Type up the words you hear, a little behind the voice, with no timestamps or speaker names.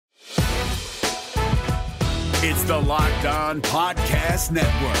It's the Locked On Podcast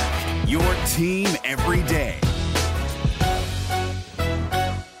Network, your team every day.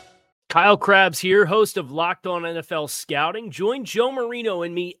 Kyle Krabs here, host of Locked On NFL Scouting. Join Joe Marino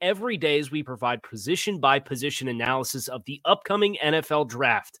and me every day as we provide position-by-position analysis of the upcoming NFL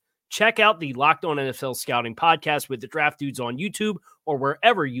Draft. Check out the Locked On NFL Scouting podcast with the Draft Dudes on YouTube or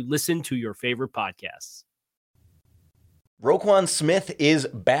wherever you listen to your favorite podcasts. Roquan Smith is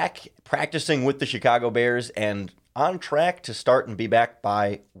back practicing with the Chicago Bears and on track to start and be back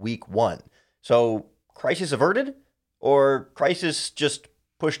by week 1. So, crisis averted or crisis just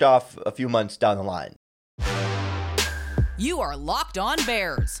pushed off a few months down the line? You are Locked On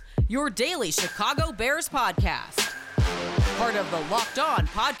Bears, your daily Chicago Bears podcast. Part of the Locked On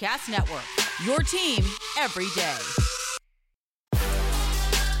Podcast Network, your team every day.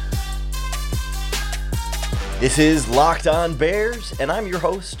 This is Locked On Bears, and I'm your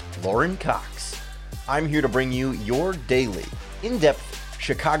host, Lauren Cox. I'm here to bring you your daily, in-depth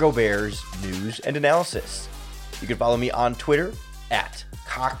Chicago Bears news and analysis. You can follow me on Twitter at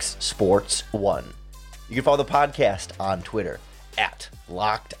CoxSports1. You can follow the podcast on Twitter at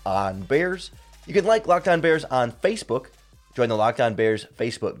Locked On Bears. You can like Locked On Bears on Facebook. Join the Locked On Bears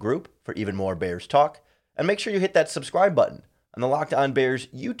Facebook group for even more Bears talk. And make sure you hit that subscribe button on the Locked On Bears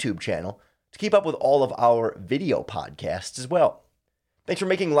YouTube channel to keep up with all of our video podcasts as well. Thanks for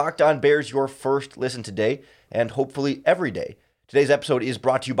making Locked On Bears your first listen today, and hopefully every day. Today's episode is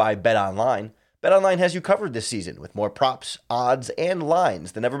brought to you by BetOnline. BetOnline has you covered this season with more props, odds, and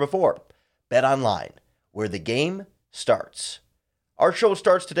lines than ever before. BetOnline, where the game starts. Our show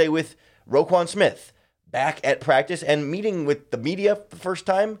starts today with Roquan Smith back at practice and meeting with the media for the first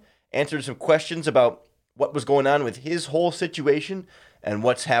time, answered some questions about what was going on with his whole situation and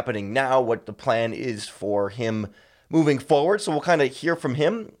what's happening now, what the plan is for him moving forward. So we'll kind of hear from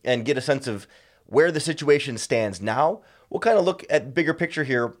him and get a sense of where the situation stands now. We'll kind of look at bigger picture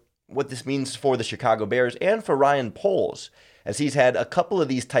here, what this means for the Chicago Bears and for Ryan Poles, as he's had a couple of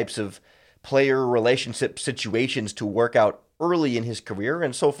these types of player relationship situations to work out early in his career,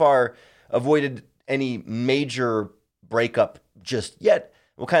 and so far avoided any major breakup just yet.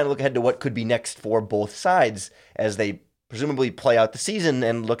 We'll kind of look ahead to what could be next for both sides as they presumably play out the season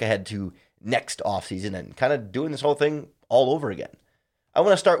and look ahead to next offseason and kind of doing this whole thing all over again. I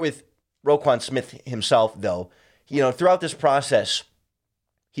want to start with Roquan Smith himself, though. Throughout this process,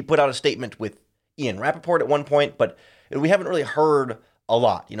 he put out a statement with Ian Rappaport at one point, but we haven't really heard a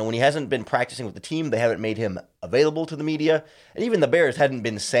lot. When he hasn't been practicing with the team, they haven't made him available to the media, and even the Bears hadn't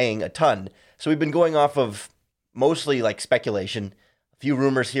been saying a ton. So we've been going off of mostly like speculation, a few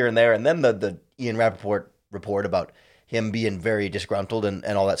rumors here and there, and then the Ian Rappaport report about him being very disgruntled and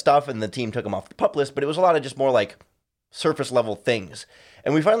all that stuff, and the team took him off the PUP list, but it was a lot of just more like surface level things.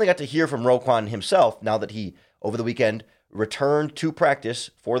 And we finally got to hear from Roquan himself now that he, over the weekend, returned to practice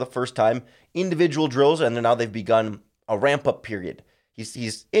for the first time, individual drills, and now they've begun a ramp-up period.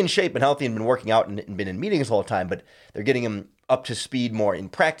 He's in shape and healthy and been working out and been in meetings the whole time, but they're getting him up to speed more in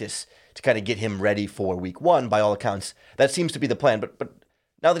practice to kind of get him ready for week 1, by all accounts. That seems to be the plan, but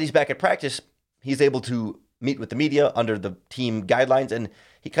now that he's back at practice, he's able to meet with the media under the team guidelines, and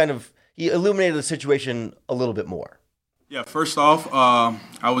he illuminated the situation a little bit more. Yeah, first off,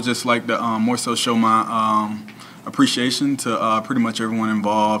 I would just like to more so show my appreciation to pretty much everyone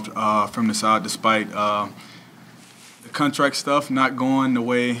involved from the side, despite the contract stuff not going the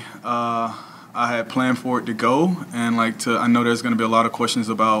way I had planned for it to go. And I know there's going to be a lot of questions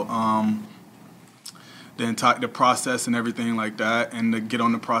about the process and everything like that, and to get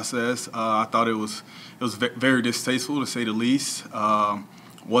on the process. I thought it was very distasteful, to say the least.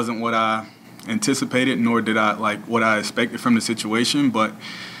 Wasn't what I anticipated, nor did I like what I expected from the situation. But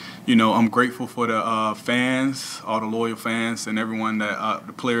I'm grateful for the fans, all the loyal fans, and everyone that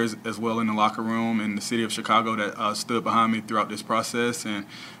the players as well in the locker room and the city of Chicago that stood behind me throughout this process, and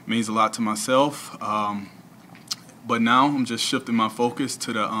it means a lot to myself. But now I'm just shifting my focus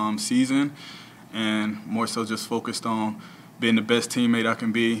to the season, and more so just focused on being the best teammate I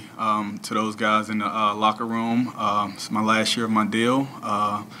can be to those guys in the locker room. It's my last year of my deal,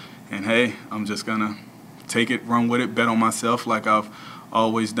 and hey, I'm just gonna take it, run with it, bet on myself like I've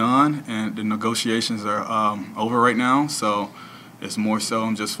always done. And the negotiations are over right now, so it's more so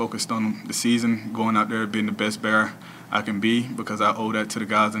I'm just focused on the season, going out there being the best Bear I can be, because I owe that to the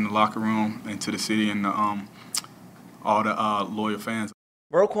guys in the locker room and to the city and all the loyal fans.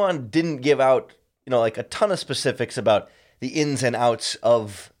 Roquan didn't give out, a ton of specifics about the ins and outs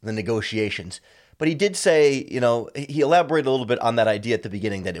of the negotiations. But he did say, he elaborated a little bit on that idea at the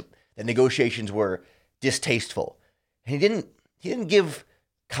beginning that the negotiations were distasteful. And he didn't give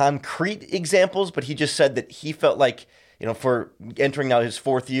concrete examples, but he just said that he felt like, for entering now his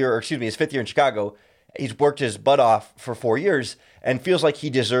fifth year in Chicago, he's worked his butt off for 4 years and feels like he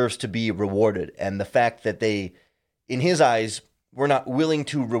deserves to be rewarded. And the fact that they, in his eyes, were not willing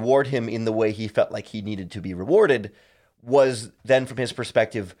to reward him in the way he felt like he needed to be rewarded was then, from his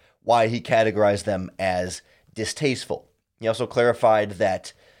perspective, why he categorized them as distasteful. He also clarified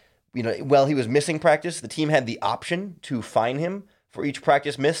that, while he was missing practice, the team had the option to fine him for each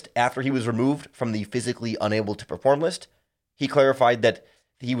practice missed after he was removed from the physically unable to perform list. He clarified that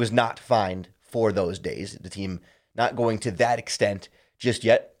he was not fined for those days, the team not going to that extent just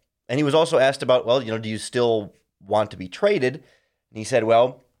yet. And he was also asked about, do you still want to be traded? And he said,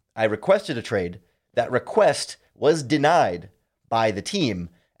 well, I requested a trade. That request was denied by the team.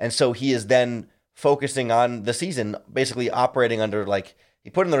 And so he is then focusing on the season, basically operating under he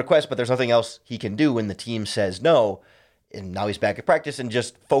put in the request, but there's nothing else he can do when the team says no. And now he's back at practice and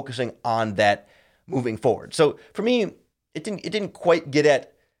just focusing on that moving forward. So for me, it didn't quite get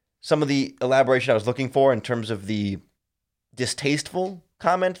at some of the elaboration I was looking for in terms of the distasteful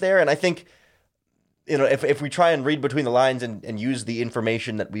comment there. And I think, if we try and read between the lines and use the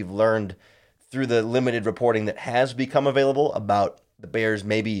information that we've learned through the limited reporting that has become available about the Bears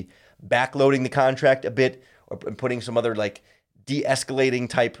maybe backloading the contract a bit or putting some other de-escalating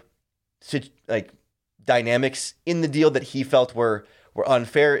type dynamics in the deal that he felt were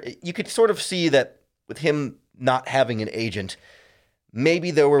unfair, you could sort of see that with him not having an agent,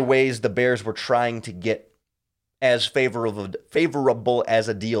 maybe there were ways the Bears were trying to get as favorable as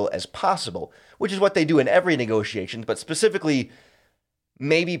a deal as possible, which is what they do in every negotiation, but specifically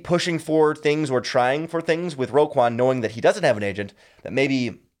maybe pushing for things or trying for things with Roquan, knowing that he doesn't have an agent, that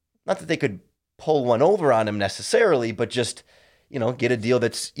maybe, not that they could pull one over on him necessarily, but just, get a deal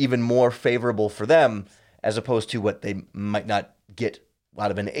that's even more favorable for them as opposed to what they might not get out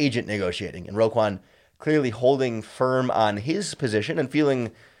of an agent negotiating. And Roquan clearly holding firm on his position and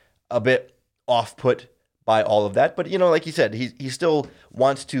feeling a bit off-put by all of that. But, like you said, he still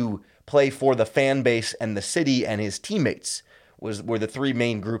wants to play for the fan base and the city, and his teammates were the three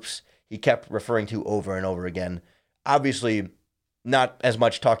main groups he kept referring to over and over again. Obviously, not as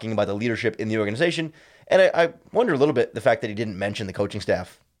much talking about the leadership in the organization. And I wonder a little bit the fact that he didn't mention the coaching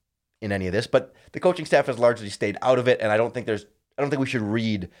staff in any of this, but the coaching staff has largely stayed out of it, and I don't think we should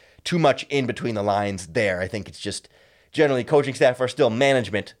read too much in between the lines there. I think it's just generally coaching staff are still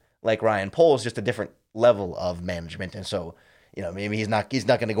management, like Ryan Poles, just a different level of management. And so, maybe he's not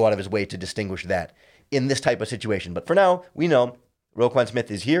going to go out of his way to distinguish that in this type of situation. But for now, we know Roquan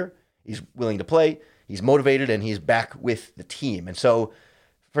Smith is here. He's willing to play. He's motivated, and he's back with the team. And so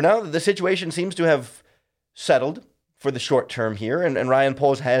for now, the situation seems to have settled for the short term here. And Ryan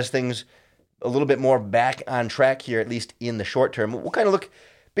Poles has things a little bit more back on track here, at least in the short term. We'll kind of look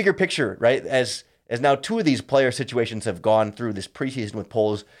bigger picture, right? As now two of these player situations have gone through this preseason with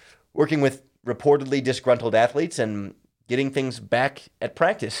Poles working with reportedly disgruntled athletes and getting things back at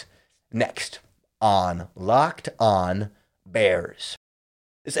practice. Next on Locked On Bears.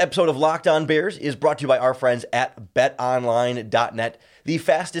 This episode of Locked On Bears is brought to you by our friends at betonline.net, the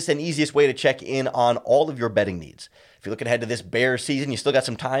fastest and easiest way to check in on all of your betting needs. If you're looking ahead to this Bears season, you still got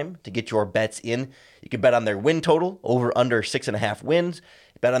some time to get your bets in. You can bet on their win total, over under 6.5 wins.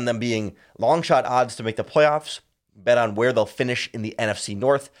 Bet on them being long shot odds to make the playoffs. Bet on where they'll finish in the NFC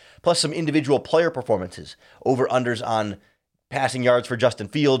North, plus some individual player performances, over unders on passing yards for Justin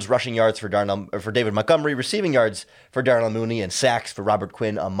Fields, rushing yards for David Montgomery, receiving yards for Darnell Mooney, and sacks for Robert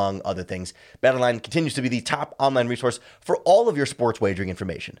Quinn, among other things. BetOnline continues to be the top online resource for all of your sports wagering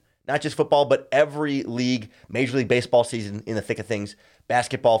information. Not just football, but every league, Major League Baseball season in the thick of things,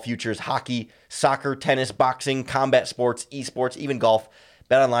 basketball futures, hockey, soccer, tennis, boxing, combat sports, esports, even golf.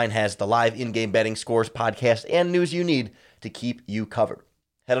 BetOnline has the live in-game betting, scores, podcasts, and news you need to keep you covered.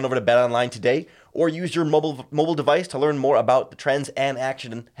 Head on over to BetOnline today or use your mobile device to learn more about the trends and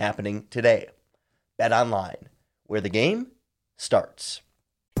action happening today. BetOnline, where the game starts.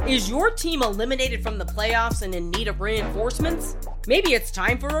 Is your team eliminated from the playoffs and in need of reinforcements? Maybe it's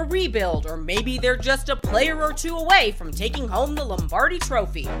time for a rebuild, or maybe they're just a player or two away from taking home the Lombardi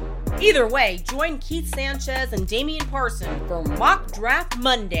Trophy. Either way, join Keith Sanchez and Damian Parson for Mock Draft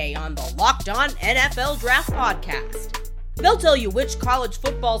Monday on the Locked On NFL Draft Podcast. They'll tell you which college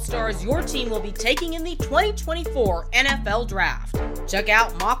football stars your team will be taking in the 2024 NFL Draft. Check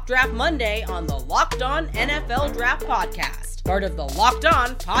out Mock Draft Monday on the Locked On NFL Draft Podcast, part of the Locked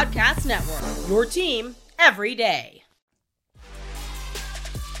On Podcast Network, your team every day.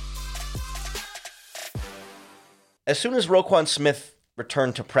 As soon as Roquan Smith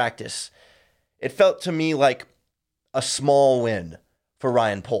returned to practice, it felt to me like a small win for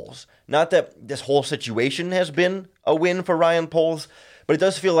Ryan Poles. Not that this whole situation has been a win for Ryan Poles, but it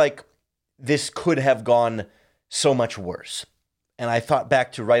does feel like this could have gone so much worse. And I thought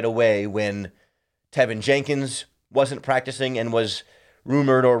back to right away when Tevin Jenkins wasn't practicing and was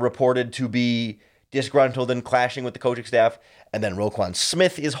rumored or reported to be disgruntled and clashing with the coaching staff. And then Roquan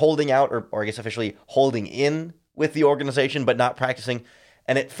Smith is holding out, or I guess officially holding in with the organization, but not practicing.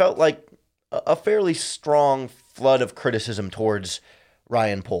 And it felt like a fairly strong flood of criticism towards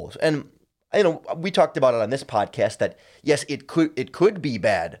Ryan Poles. And, we talked about it on this podcast that, yes, it could be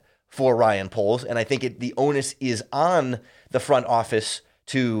bad for Ryan Poles. And I think the onus is on the front office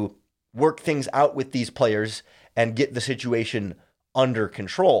to work things out with these players and get the situation under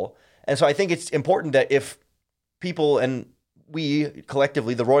control. And so I think it's important that if people, and we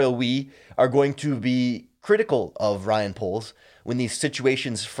collectively, the royal we, are going to be critical of Ryan Poles when these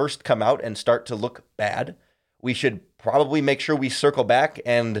situations first come out and start to look bad, we should probably make sure we circle back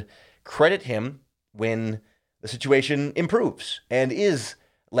and credit him when the situation improves and is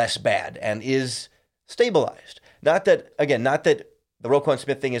less bad and is stabilized. Not that the Roquan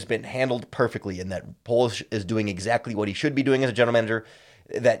Smith thing has been handled perfectly and that Poles is doing exactly what he should be doing as a general manager,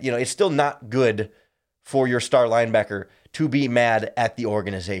 that, it's still not good for your star linebacker to be mad at the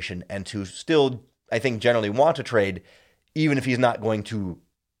organization and to still, I think, generally want to trade, even if he's not going to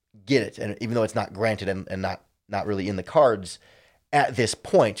get it, and even though it's not granted and not really in the cards at this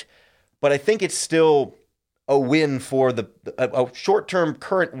point. But I think it's still a win for a short-term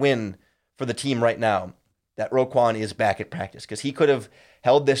current win for the team right now that Roquan is back at practice, because he could have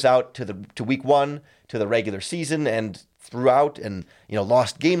held this out to week 1, to the regular season, and throughout, and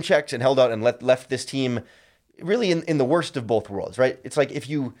lost game checks and held out and left this team really in the worst of both worlds, right? It's like if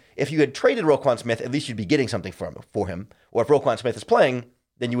you had traded Roquan Smith, at least you'd be getting something for him. Or if Roquan Smith is playing,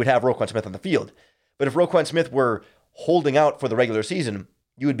 then you would have Roquan Smith on the field. But if Roquan Smith were holding out for the regular season,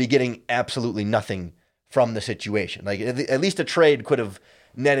 you would be getting absolutely nothing from the situation. Like, at least a trade could have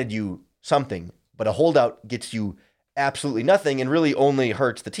netted you something, but a holdout gets you absolutely nothing and really only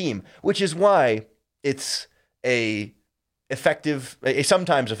hurts the team, which is why it's a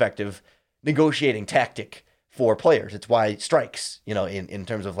sometimes effective negotiating tactic for players. It's why strikes, in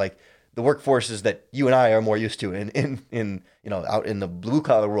terms of like the workforces that you and I are more used to in out in the blue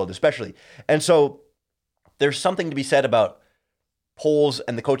collar world especially. And so there's something to be said about Poles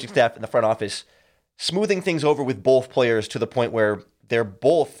and the coaching staff in the front office smoothing things over with both players to the point where they're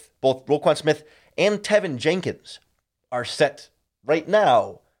both Roquan Smith and Tevin Jenkins are set right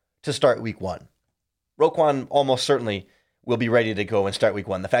now to start week 1. Roquan almost certainly will be ready to go and start week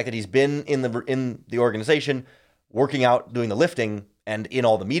 1. The fact that he's been in the organization, working out, doing the lifting, and in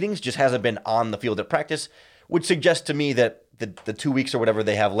all the meetings, just hasn't been on the field at practice, would suggest to me that the 2 weeks or whatever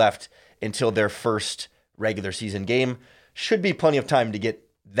they have left until their first regular season game should be plenty of time to get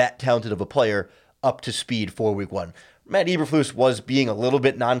that talented of a player up to speed for week 1. Matt Eberflus was being a little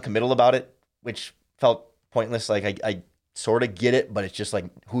bit non-committal about it, which felt pointless. Like, I sort of get it, but it's just like,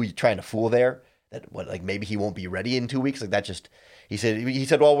 who are you trying to fool there? That maybe he won't be ready in 2 weeks. Like, that just, he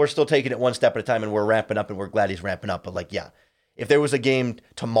said, well, we're still taking it one step at a time and we're ramping up and we're glad he's ramping up. But like, yeah, if there was a game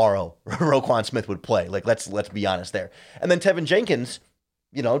tomorrow, Roquan Smith would play. Like, let's be honest there. And then Tevin Jenkins,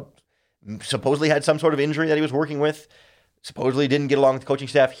 supposedly had some sort of injury that he was working with, supposedly didn't get along with the coaching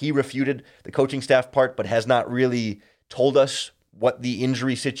staff. He refuted the coaching staff part, but has not really told us what the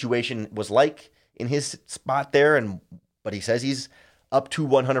injury situation was like in his spot there. But he says he's up to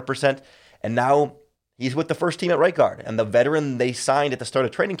 100%. And now he's with the first team at right guard. And the veteran they signed at the start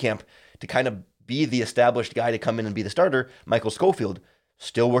of training camp to kind of be the established guy to come in and be the starter, Michael Schofield,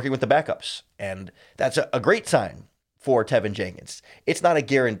 still working with the backups. And that's a great sign for Tevin Jenkins. It's not a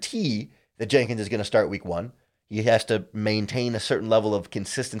guarantee that Jenkins is going to start week 1. He has to maintain a certain level of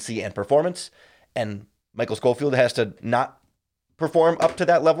consistency and performance. And Michael Schofield has to not perform up to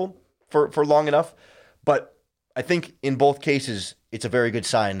that level for long enough. But I think in both cases, it's a very good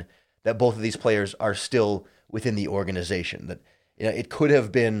sign that both of these players are still within the organization. That it could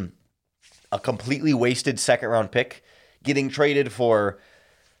have been a completely wasted second-round pick getting traded for,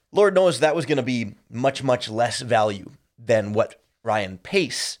 Lord knows that was going to be much, much less value than what Ryan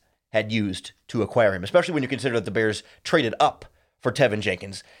Pace had used to acquire him, especially when you consider that the Bears traded up for Tevin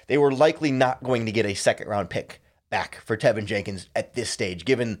Jenkins. They were likely not going to get a second-round pick back for Tevin Jenkins at this stage,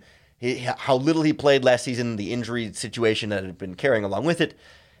 given how little he played last season, the injury situation that had been carrying along with it,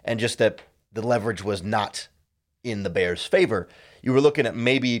 and just that the leverage was not in the Bears' favor. You were looking at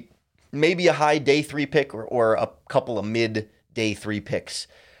maybe a high day 3 pick or a couple of mid day 3 picks,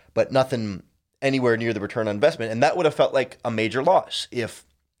 but nothing anywhere near the return on investment. And that would have felt like a major loss if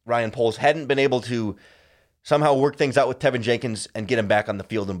Ryan Poles hadn't been able to somehow work things out with Tevin Jenkins and get him back on the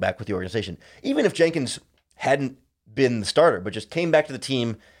field and back with the organization. Even if Jenkins hadn't been the starter, but just came back to the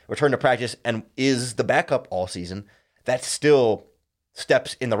team, returned to practice, and is the backup all season, that's still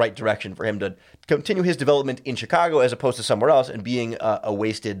steps in the right direction for him to continue his development in Chicago as opposed to somewhere else and being a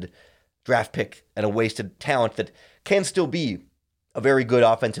wasted draft pick and a wasted talent that can still be a very good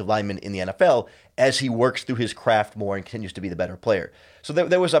offensive lineman in the NFL as he works through his craft more and continues to be the better player. So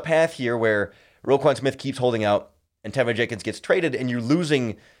there was a path here where Roquan Smith keeps holding out and Tevin Jenkins gets traded and you're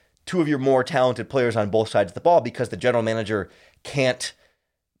losing two of your more talented players on both sides of the ball because the general manager can't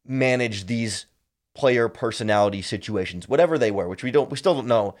manage these player personality situations, whatever they were, which we still don't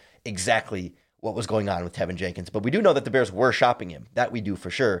know exactly what was going on with Tevin Jenkins, but we do know that the Bears were shopping him. That we do for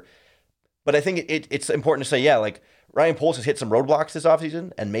sure. But I think it's important to say, yeah, like Ryan Poles has hit some roadblocks this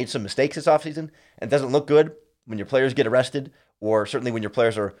offseason and made some mistakes this offseason, and it doesn't look good when your players get arrested or certainly when your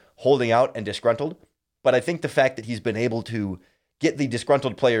players are holding out and disgruntled. But I think the fact that he's been able to get the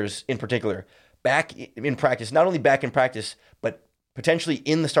disgruntled players in particular back in practice, not only back in practice, but potentially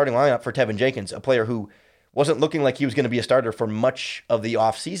in the starting lineup for Tevin Jenkins, a player who wasn't looking like he was going to be a starter for much of the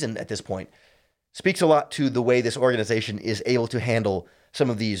offseason at this point, speaks a lot to the way this organization is able to handle some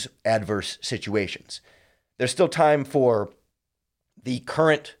of these adverse situations. There's still time for the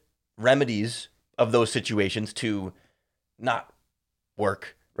current remedies of those situations to not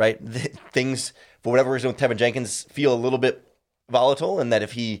work, right? Things, for whatever reason, with Tevin Jenkins feel a little bit volatile, and that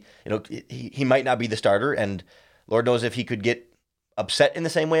if he might not be the starter, and Lord knows if he could get upset in the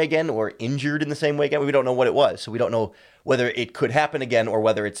same way again or injured in the same way again. We don't know what it was, so we don't know whether it could happen again or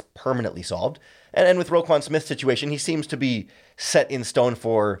whether it's permanently solved. And with Roquan Smith's situation, he seems to be set in stone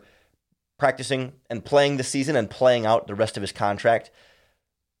for practicing and playing this season and playing out the rest of his contract.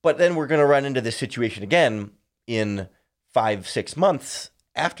 But then we're going to run into this situation again in 5-6 months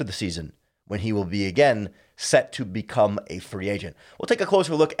after the season when he will be again set to become a free agent. We'll take a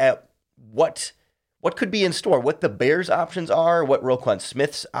closer look at what could be in store, what the Bears' options are, what Roquan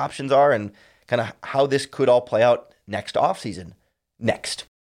Smith's options are, and kind of how this could all play out next offseason. Next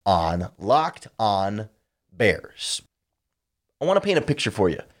on Locked On Bears. I want to paint a picture for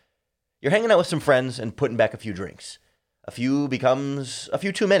you. You're hanging out with some friends and putting back a few drinks. A few becomes a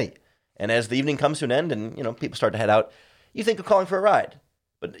few too many. And as the evening comes to an end and, people start to head out, you think of calling for a ride.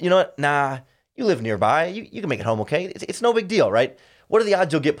 But you know what? Nah, you live nearby. You can make it home okay. It's no big deal, right? What are the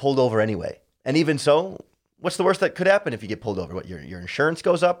odds you'll get pulled over anyway? And even so, what's the worst that could happen if you get pulled over? What, your insurance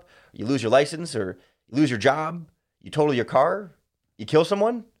goes up, you lose your license, or you lose your job, you total your car, you kill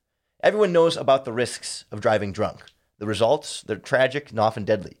someone? Everyone knows about the risks of driving drunk. The results, they're tragic and often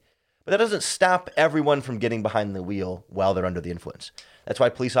deadly. But that doesn't stop everyone from getting behind the wheel while they're under the influence. That's why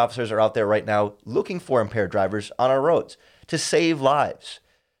police officers are out there right now looking for impaired drivers on our roads to save lives.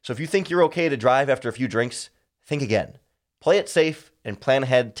 So if you think you're okay to drive after a few drinks, think again. Play it safe and plan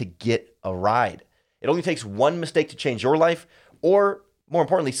ahead to get a ride. It only takes one mistake to change your life, or more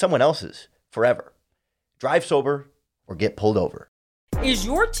importantly, someone else's, forever. Drive sober or get pulled over. Is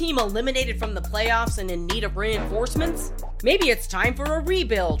your team eliminated from the playoffs and in need of reinforcements? Maybe it's time for a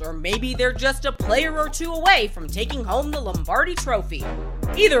rebuild, or maybe they're just a player or two away from taking home the Lombardi Trophy.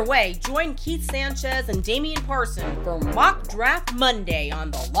 Either way, join Keith Sanchez and Damian Parson for Mock Draft Monday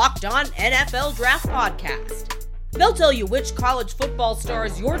on the Locked On NFL Draft Podcast. They'll tell you which college football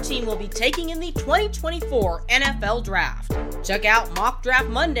stars your team will be taking in the 2024 NFL Draft. Check out Mock Draft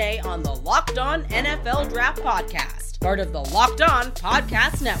Monday on the Locked On NFL Draft Podcast, part of the Locked On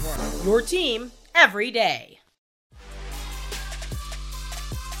Podcast Network, your team every day.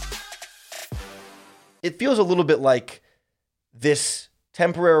 It feels a little bit like this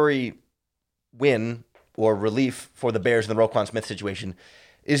temporary win or relief for the Bears in the Roquan Smith situation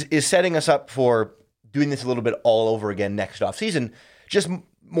is setting us up for doing this a little bit all over again next offseason, just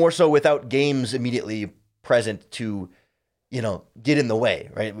more so without games immediately present to, get in the way,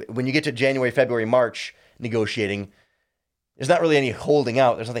 right? When you get to January, February, March negotiating, there's not really any holding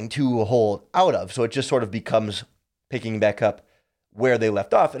out. There's nothing to hold out of. So it just sort of becomes picking back up where they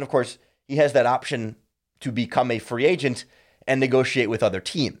left off. And of course, he has that option to become a free agent and negotiate with other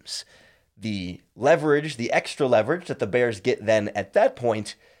teams. The leverage, the extra leverage that the Bears get then at that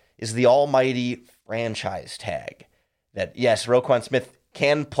point is the almighty franchise tag. That, yes, Roquan Smith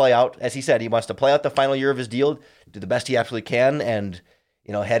can play out, as he said, he wants to play out the final year of his deal, do the best he absolutely can, and,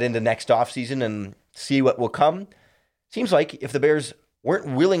 head into next offseason and see what will come. Seems like if the Bears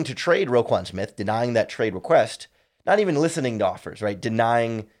weren't willing to trade Roquan Smith, denying that trade request, not even listening to offers, right?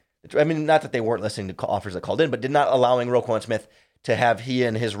 Denying, not that they weren't listening to offers that called in, but not allowing Roquan Smith to have he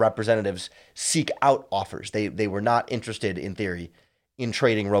and his representatives seek out offers. They were not interested, in theory, in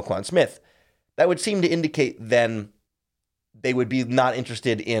trading Roquan Smith. that would seem to indicate then they would be not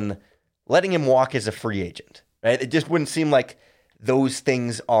interested in letting him walk as a free agent, right? It just wouldn't seem like those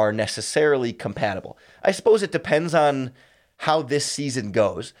things are necessarily compatible. I suppose it depends on how this season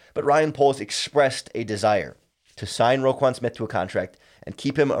goes, but Ryan Poles expressed a desire to sign Roquan Smith to a contract and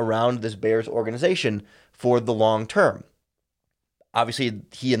keep him around this Bears organization for the long term. Obviously,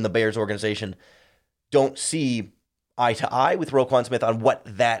 he and the Bears organization don't see eye to eye with Roquan Smith on what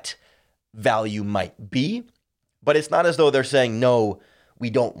that value might be, but it's not as though they're saying, no, we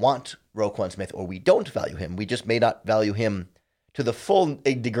don't want Roquan Smith or we don't value him. We just may not value him to the full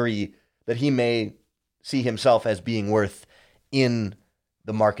degree that he may see himself as being worth in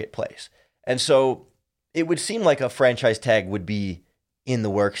the marketplace. And so it would seem like a franchise tag would be in the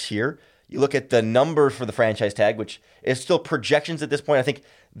works here. You look at the number for the franchise tag, which is still projections at this point. I think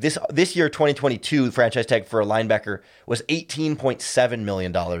this year, 2022, franchise tag for a linebacker was $18.7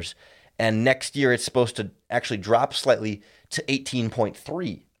 million. And next year, it's supposed to actually drop slightly to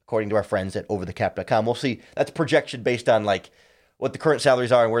 18.3, according to our friends at overthecap.com. We'll see. That's projection based on like what the current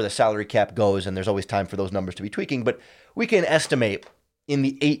salaries are and where the salary cap goes. And there's always time for those numbers to be tweaking. But we can estimate in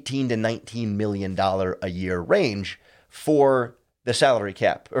the $18 to $19 million a year range for the salary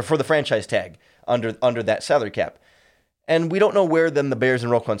cap, or for the franchise tag under that salary cap. And we don't know where then the Bears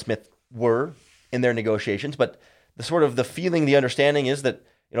and Roquan Smith were in their negotiations, but the feeling, the understanding is that,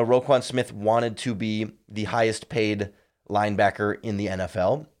 you know, Roquan Smith wanted to be the highest paid linebacker in the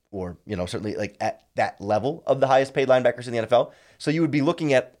NFL, or, you know, certainly like at that level of the highest paid linebackers in the NFL. So you would be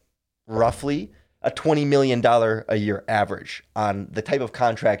looking at roughly a $20 million a year average on the type of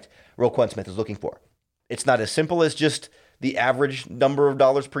contract Roquan Smith is looking for. It's not as simple as just the average number of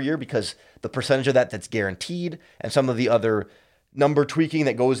dollars per year, because the percentage of that's guaranteed and some of the other number tweaking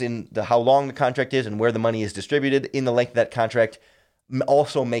that goes in the how long the contract is and where the money is distributed in the length of that contract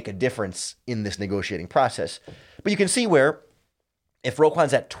also make a difference in this negotiating process. But you can see where if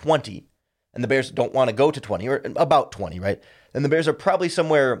Roquan's at 20 and the Bears don't want to go to 20 or about 20, right? Then the Bears are probably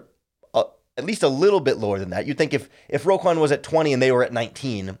somewhere at least a little bit lower than that. You'd think if Roquan was at 20 and they were at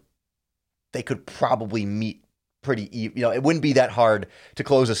 19, they could probably meet pretty, you know, it wouldn't be that hard to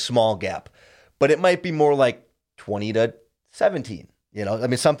close a small gap, but it might be more like 20 to 17, you know, I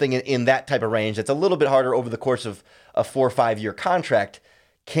mean, something in that type of range that's a little bit harder over the course of a 4 or 5 year contract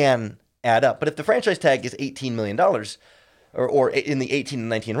can add up. But if the franchise tag is $18 million or in the 18 to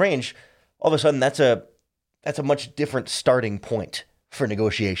 19 range, all of a sudden that's a much different starting point for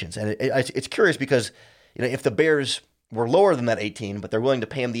negotiations. And it's curious because, you know, if the Bears were lower than that 18, but they're willing to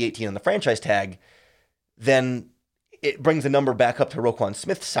pay him the 18 on the franchise tag, then it brings the number back up to Roquan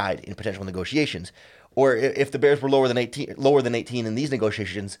Smith's side in potential negotiations. Or if the Bears were lower than 18 in these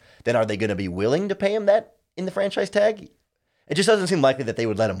negotiations, then are they going to be willing to pay him that in the franchise tag? It just doesn't seem likely that they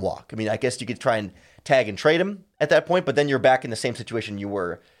would let him walk. I mean, I guess you could try and tag and trade him at that point, but then you're back in the same situation you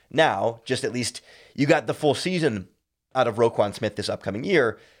were now. Just at least you got the full season out of Roquan Smith this upcoming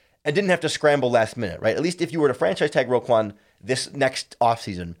year and didn't have to scramble last minute, right? At least if you were to franchise tag Roquan this next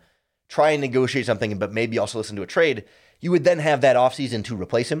offseason, try and negotiate something, but maybe also listen to a trade, you would then have that offseason to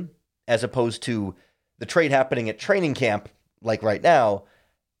replace him, as opposed to the trade happening at training camp, like right now,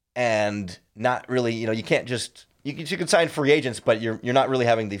 and not really, you know, you can't just, you can sign free agents, but you're not really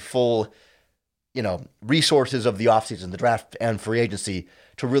having the full, you know, resources of the offseason, the draft and free agency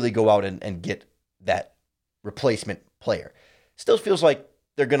to really go out and get that replacement player. Still feels like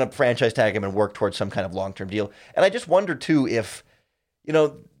they're going to franchise tag him and work towards some kind of long-term deal. And I just wonder too if, you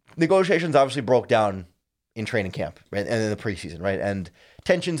know, negotiations obviously broke down in training camp, right, and in the preseason, right? And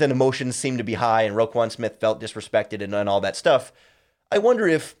tensions and emotions seem to be high, and Roquan Smith felt disrespected and all that stuff. I wonder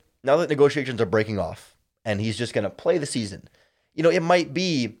if, now that negotiations are breaking off and he's just going to play the season, you know, it might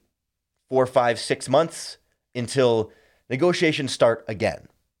be 4, 5, 6 months until negotiations start again.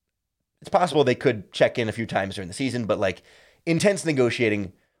 It's possible they could check in a few times during the season, but like intense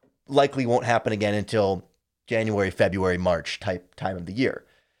negotiating likely won't happen again until January, February, March type time of the year.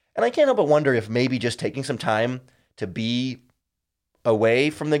 And I can't help but wonder if maybe just taking some time to be away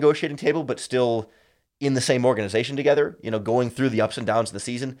from the negotiating table, but still in the same organization together, you know, going through the ups and downs of the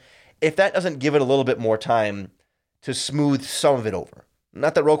season, if that doesn't give it a little bit more time to smooth some of it over.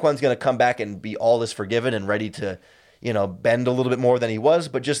 Not that Roquan's going to come back and be all is forgiven and ready to, you know, bend a little bit more than he was,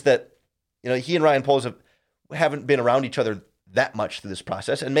 but just that, you know, he and Ryan Poles haven't been around each other that much through this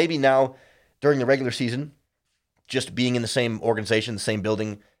process. And maybe now during the regular season, just being in the same organization, the same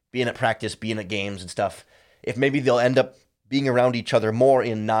building, being at practice, being at games and stuff, if maybe they'll end up being around each other more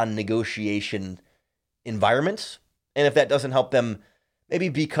in non-negotiation environments. And if that doesn't help them maybe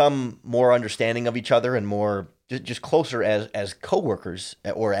become more understanding of each other and more just closer as coworkers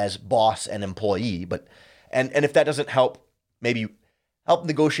or as boss and employee. But and if that doesn't help, maybe help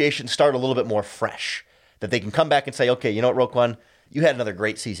negotiations start a little bit more fresh, that they can come back and say, okay, you know what, Roquan, you had another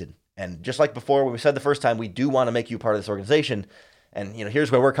great season. And just like before, when we said the first time, we do want to make you part of this organization. And,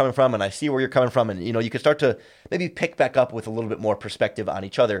 here's where we're coming from, and I see where you're coming from. And, you can start to maybe pick back up with a little bit more perspective on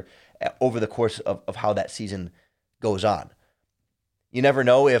each other over the course of how that season goes on. You never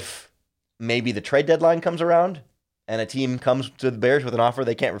know if maybe the trade deadline comes around and a team comes to the Bears with an offer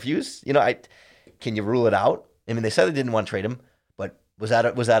they can't refuse. Can you rule it out? I mean, they said they didn't want to trade him, but was that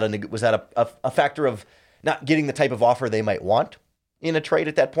a factor of not getting the type of offer they might want in a trade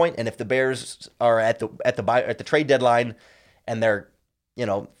at that point? And if the Bears are at the trade deadline and they're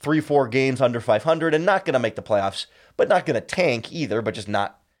 3-4 games under 500 and not going to make the playoffs, but not going to tank either, but just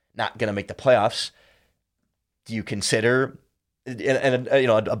not going to make the playoffs, do you consider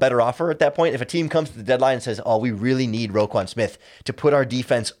a better offer at that point? If a team comes to the deadline and says, "Oh, we really need Roquan Smith to put our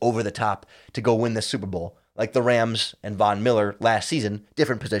defense over the top to go win this Super Bowl," like the Rams and Von Miller last season,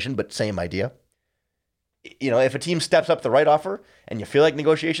 different position but same idea. If a team steps up the right offer and you feel like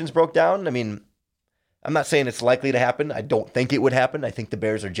negotiations broke down, I mean, I'm not saying it's likely to happen. I don't think it would happen. I think the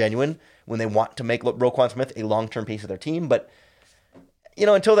Bears are genuine when they want to make Roquan Smith a long-term piece of their team. But,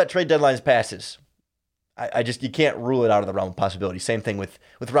 until that trade deadline passes, you can't rule it out of the realm of possibility. Same thing with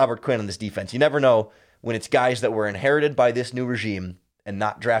Robert Quinn on this defense. You never know when it's guys that were inherited by this new regime and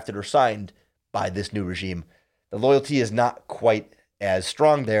not drafted or signed by this new regime. The loyalty is not quite as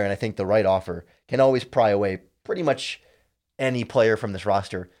strong there, and I think the right offer can always pry away pretty much any player from this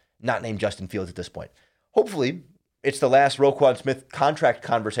roster not named Justin Fields at this point. Hopefully, it's the last Roquan Smith contract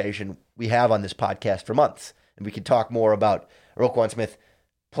conversation we have on this podcast for months, and we can talk more about Roquan Smith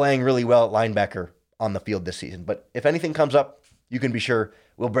playing really well at linebacker on the field this season. But if anything comes up, you can be sure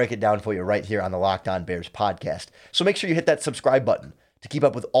we'll break it down for you right here on the Locked On Bears podcast. So make sure you hit that subscribe button to keep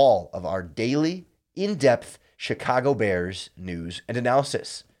up with all of our daily, in-depth Chicago Bears news and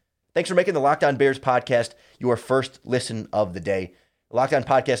analysis. Thanks for making the Locked On Bears podcast your first listen of the day. The Locked On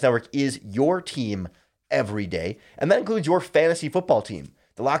Podcast Network is your team every day, and that includes your fantasy football team.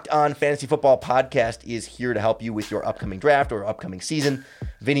 The Locked On Fantasy Football Podcast is here to help you with your upcoming draft or upcoming season.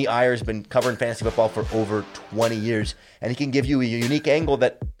 Vinny Iyer's been covering fantasy football for over 20 years, and he can give you a unique angle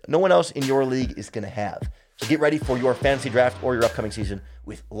that no one else in your league is going to have. So get ready for your fantasy draft or your upcoming season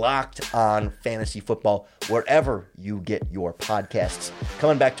with Locked On Fantasy Football, wherever you get your podcasts.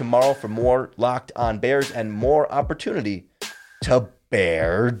 Coming back tomorrow for more Locked On Bears and more opportunity to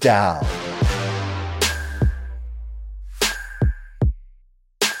bear down.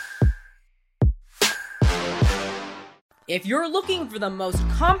 If you're looking for the most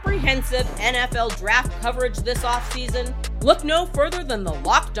comprehensive NFL draft coverage this offseason, look no further than the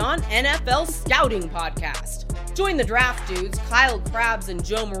Locked On NFL Scouting Podcast. Join the draft dudes, Kyle Krabs and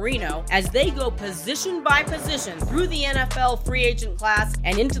Joe Marino, as they go position by position through the NFL free agent class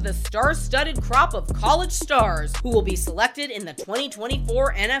and into the star-studded crop of college stars who will be selected in the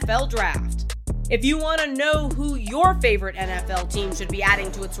 2024 NFL Draft. If you want to know who your favorite NFL team should be adding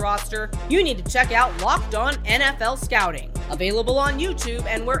to its roster, you need to check out Locked On NFL Scouting, available on YouTube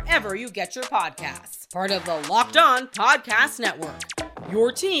and wherever you get your podcasts. Part of the Locked On Podcast Network,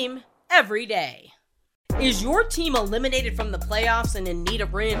 your team every day. Is your team eliminated from the playoffs and in need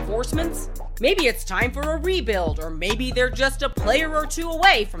of reinforcements? Maybe it's time for a rebuild, or maybe they're just a player or two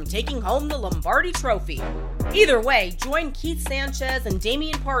away from taking home the Lombardi Trophy. Either way, join Keith Sanchez and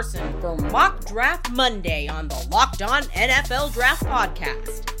Damian Parson for Mock Draft Monday on the Locked On NFL Draft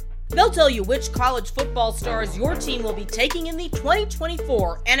Podcast. They'll tell you which college football stars your team will be taking in the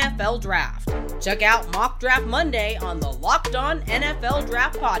 2024 NFL Draft. Check out Mock Draft Monday on the Locked On NFL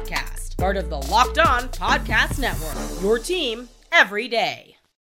Draft Podcast, part of the Locked On Podcast Network, your team every day.